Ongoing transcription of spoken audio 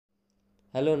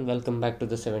Hello and welcome back to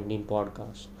the 17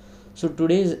 podcast. So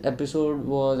today's episode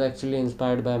was actually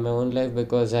inspired by my own life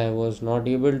because I was not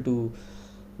able to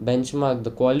benchmark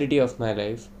the quality of my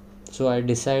life. So I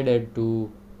decided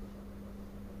to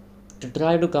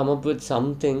try to come up with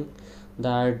something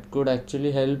that could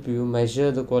actually help you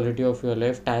measure the quality of your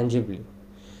life tangibly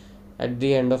at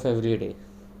the end of every day.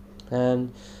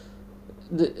 And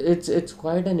it's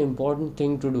quite an important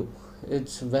thing to do.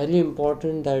 It's very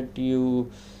important that you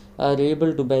are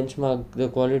able to benchmark the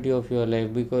quality of your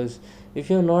life, because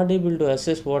if you're not able to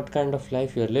assess what kind of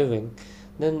life you're living,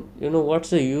 then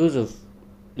what's the use of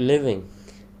living?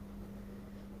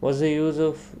 What's the use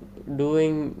of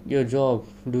doing your job,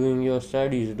 doing your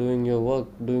studies, doing your work,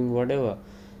 doing whatever,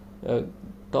 uh,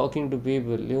 talking to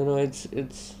people?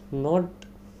 It's not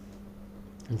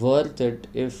worth it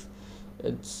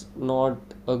it's not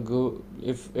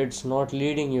if it's not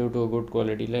leading you to a good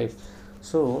quality life.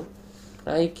 So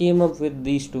I came up with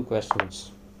these two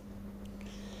questions.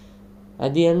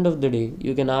 At the end of the day,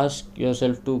 you can ask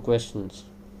yourself two questions.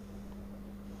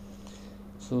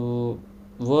 So,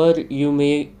 were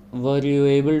you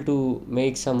able to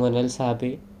make someone else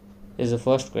happy? Is the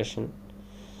first question.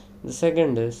 The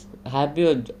second is happy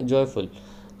or joyful.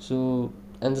 So,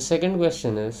 and the second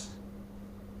question is,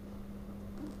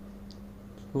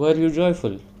 were you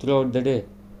joyful throughout the day,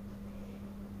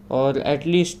 or at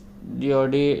least your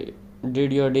day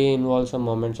did your day involve some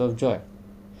moments of joy?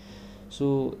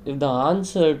 So, if the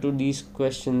answer to these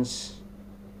questions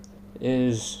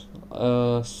is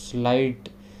a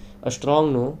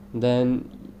strong no, then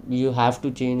you have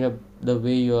to change up the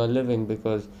way you are living,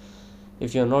 because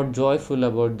if you're not joyful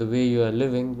about the way you are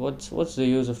living, what's the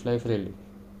use of life really?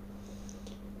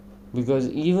 Because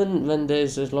even when there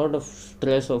is a lot of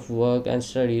stress of work and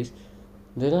studies,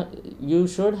 there are you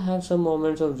should have some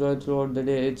moments of joy throughout the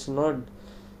day. It's not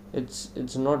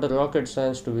a rocket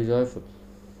science to be joyful.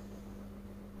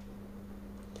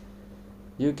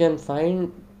 You can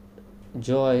find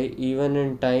joy even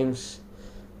in times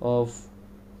of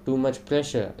too much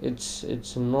pressure. It's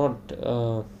not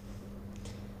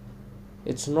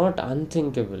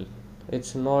unthinkable.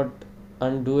 It's not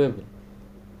undoable.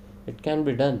 It can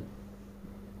be done,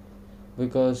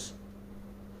 because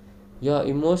your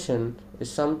emotion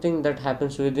is something that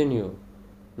happens within you,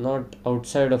 not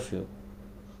outside of you.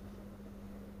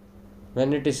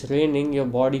 When it is raining, your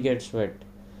body gets wet,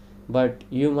 but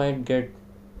you might get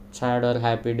sad or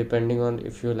happy depending on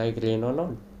if you like rain or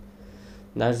not.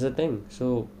 That's the thing.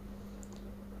 So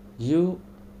you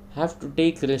have to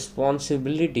take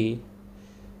responsibility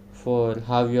for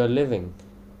how you're living,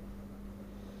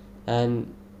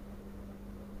 and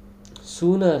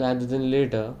sooner rather than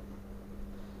later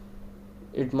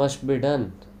it must be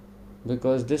done,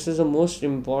 because this is the most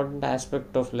important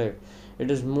aspect of life. It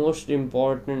is most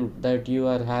important that you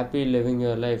are happy living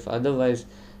your life. Otherwise,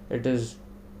 it is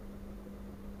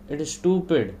it is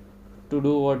stupid to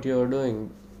do what you are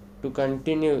doing, to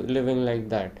continue living like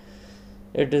that.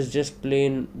 It is just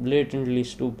plain blatantly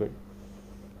stupid.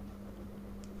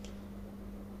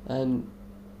 And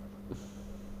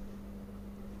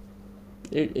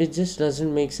it just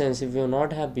doesn't make sense. If you're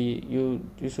not happy, you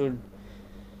should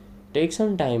take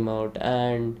some time out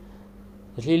and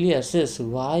really assess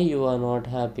why you are not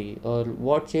happy, or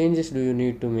what changes do you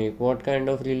need to make, what kind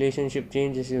of relationship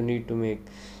changes you need to make.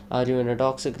 Are you in a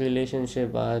toxic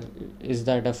relationship? Is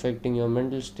that affecting your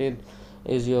mental state?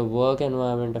 Is your work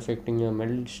environment affecting your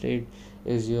mental state?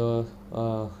 Is your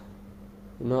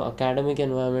academic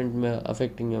environment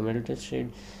affecting your mental state?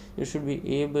 You should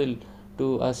be able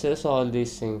to assess all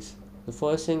these things. The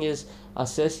first thing is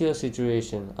assess your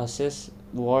situation, assess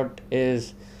what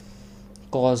is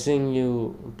causing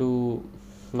you to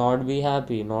not be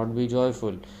happy, not be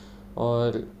joyful,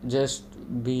 or just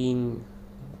being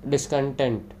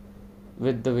discontent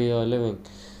with the way you're living.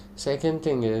 Second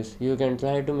thing is you can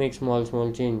try to make small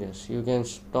changes. You can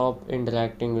stop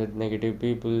interacting with negative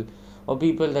people, or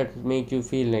people that make you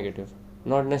feel negative.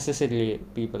 Not necessarily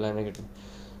people are negative.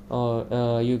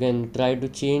 Or you can try to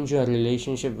change your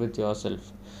relationship with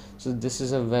yourself. So this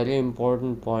is a very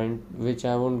important point which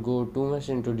I won't go too much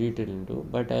into detail into,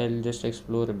 but I'll just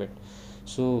explore a bit.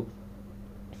 So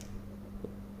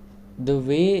the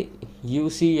way you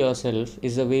see yourself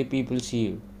is the way people see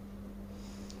you.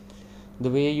 The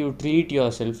way you treat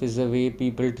yourself is the way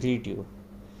people treat you.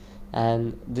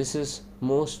 And this is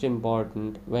most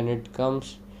important when it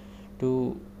comes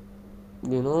to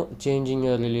changing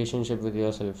your relationship with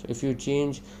yourself. If you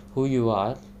change who you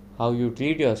are, how you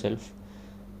treat yourself,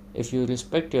 if you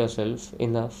respect yourself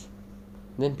enough,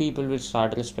 then people will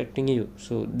start respecting you.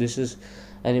 So this is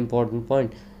an important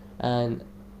point. And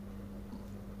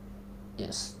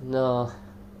Yes. No,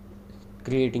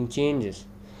 creating changes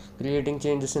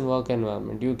in work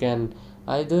environment. You can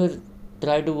either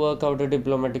try to work out a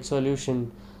diplomatic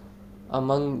solution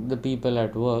among the people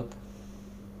at work,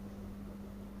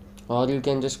 or you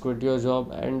can just quit your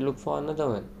job and look for another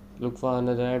one, look for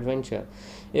another adventure.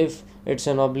 If it's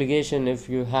an obligation, if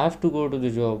you have to go to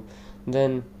the job,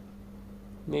 then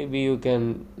maybe you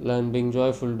can learn being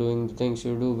joyful doing the things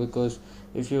you do, because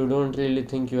if you don't really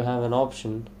think you have an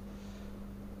option,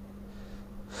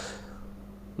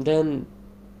 then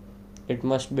it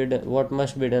must be done. What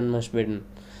must be done must be done.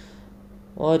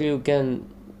 Or you can,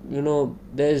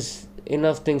 there's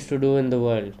enough things to do in the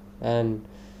world, and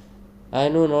I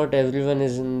know not everyone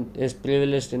is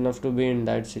privileged enough to be in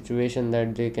that situation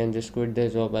that they can just quit their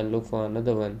job and look for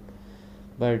another one.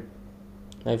 But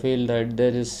I feel that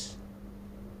there is,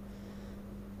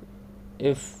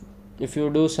 if if you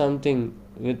do something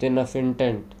with enough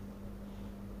intent,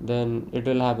 then it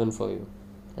will happen for you.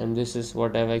 And this is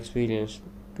what I've experienced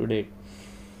to date.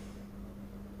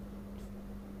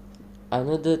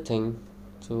 Another thing,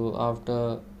 so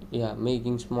after, yeah,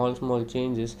 making small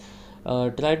changes,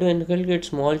 try to inculcate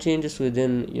small changes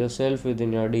within yourself,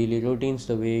 within your daily routines,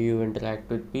 the way you interact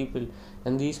with people,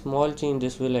 and these small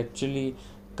changes will actually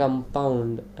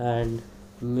compound and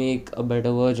make a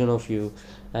better version of you,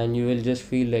 and you will just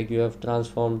feel like you have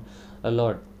transformed a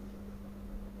lot.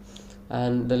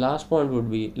 And the last point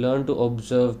would be learn to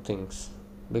observe things,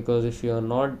 because if you are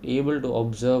not able to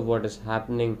observe what is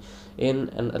happening in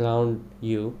and around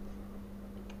you,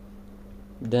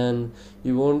 then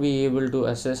you won't be able to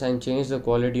assess and change the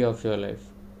quality of your life.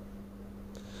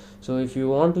 So if you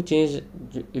want to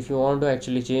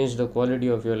actually change the quality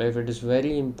of your life, it is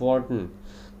very important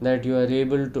that you are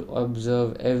able to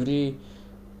observe every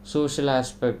social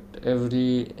aspect,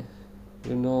 every,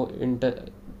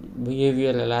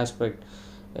 behavioral aspect,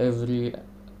 every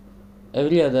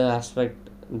every other aspect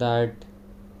that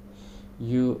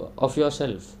you of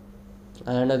yourself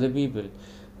and other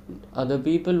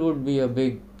people would be a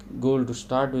big goal to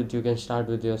start with. You can start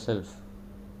with yourself.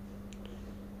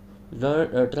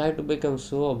 Try to become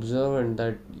so observant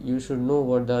that you should know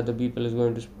what the other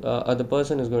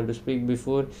person is going to speak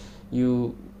before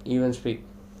you even speak.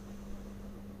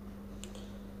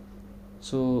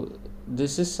 So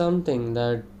this is something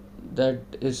that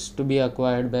is to be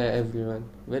acquired by everyone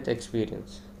with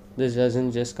experience. This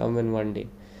doesn't just come in one day.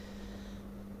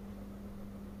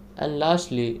 And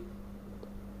lastly,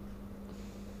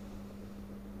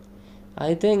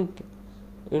 I think,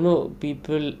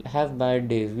 people have bad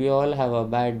days. We all have our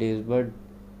bad days, but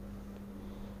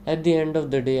at the end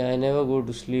of the day, I never go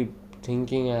to sleep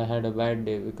thinking I had a bad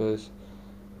day, because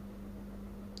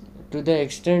to the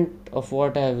extent of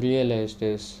what I have realized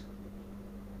is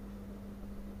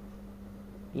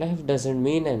life doesn't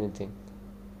mean anything.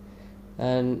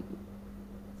 And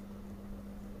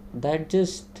that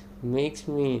just makes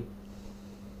me,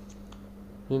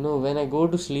 when I go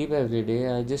to sleep every day,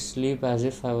 I just sleep as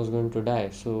if I was going to die.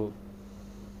 So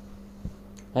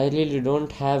I really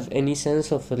don't have any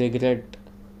sense of regret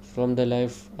from the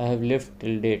life I have lived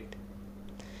till date.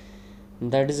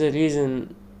 That is the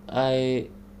reason I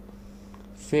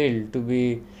fail to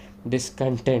be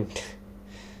discontent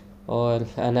or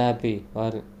unhappy,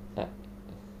 or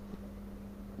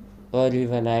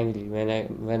even angry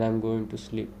when I'm going to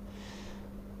sleep,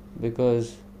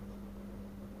 because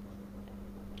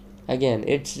again,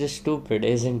 it's just stupid,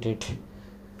 isn't it?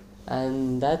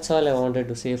 And that's all I wanted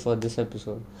to say for this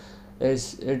episode.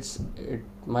 It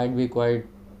might be quite,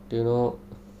 you know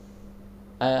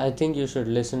I think you should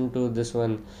listen to this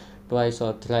one twice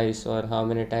or thrice, or how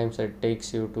many times it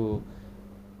takes you to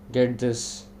get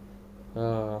this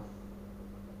uh,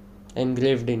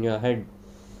 engraved in your head.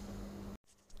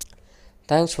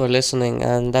 Thanks for listening,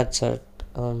 and that's it.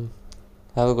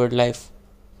 Have a good life.